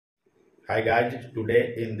Hi guys,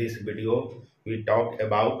 today in this video we talk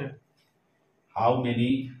about how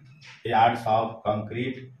many yards of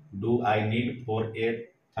concrete do I need for a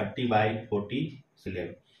 30 by 40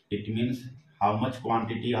 slab. It means how much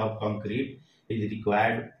quantity of concrete is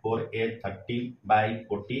required for a 30 by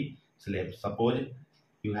 40 slab. Suppose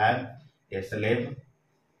you have a slab,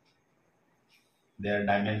 their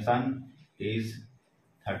dimension is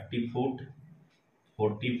 30 foot,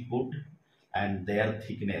 40 foot and their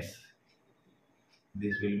thickness.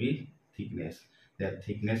 This will be thickness. Their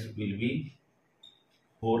thickness will be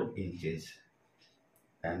 4 inches,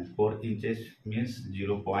 and 4 inches means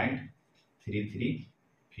 0.33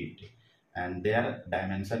 feet, and their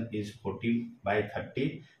dimension is 40 by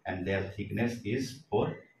 30 and their thickness is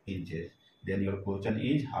 4 inches. Then your question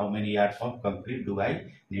is how many yards of concrete do I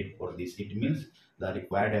need for this? It means the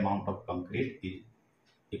required amount of concrete is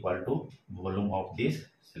equal to volume of this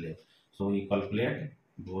slab. So we calculate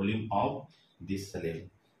volume of this slab.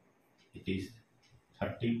 It is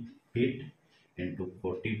 30 feet into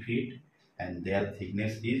 40 feet and their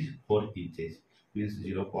thickness is 4 inches, means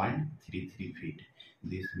 0.33 feet.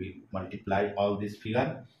 This will multiply all this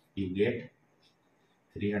figure, you get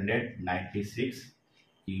 396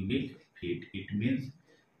 cubic feet. It means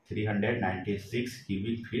 396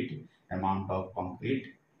 cubic feet amount of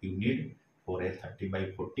concrete you need for a 30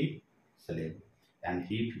 by 40 slab. And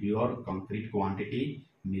if your concrete quantity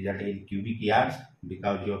measured in cubic yards,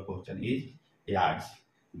 because your question is yards,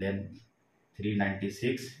 then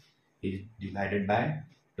 396 is divided by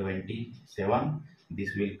 27.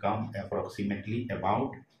 This will come approximately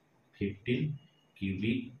about 15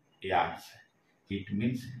 cubic yards. It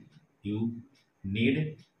means you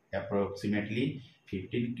need approximately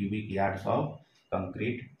 15 cubic yards of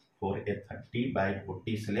concrete for a 30 by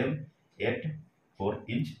 40 slab at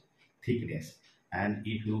 4-inch thickness. And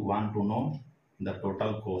if you want to know the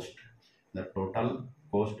total cost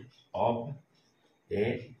of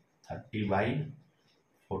a 30 by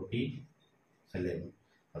 40 slab,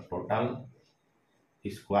 the total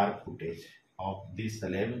square footage of this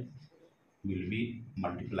slab will be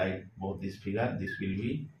multiplied both this figure. This will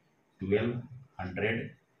be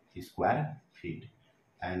 1200 square feet,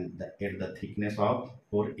 and at the thickness of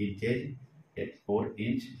 4 inches, at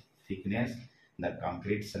 4-inch thickness, the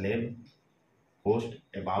concrete slab cost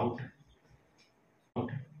about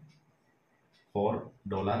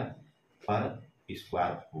 $4 per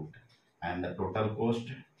square foot, and the total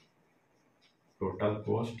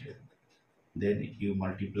cost, then you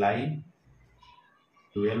multiply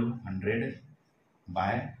 1200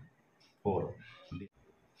 by 4,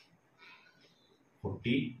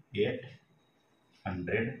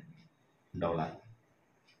 $4,800.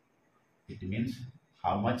 It means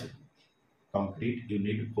how much concrete you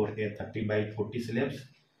need for a 30 by 40 slabs.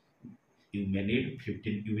 You may need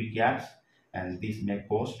 15 cubic yards, and this may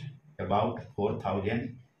cost about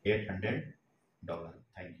 $4,800.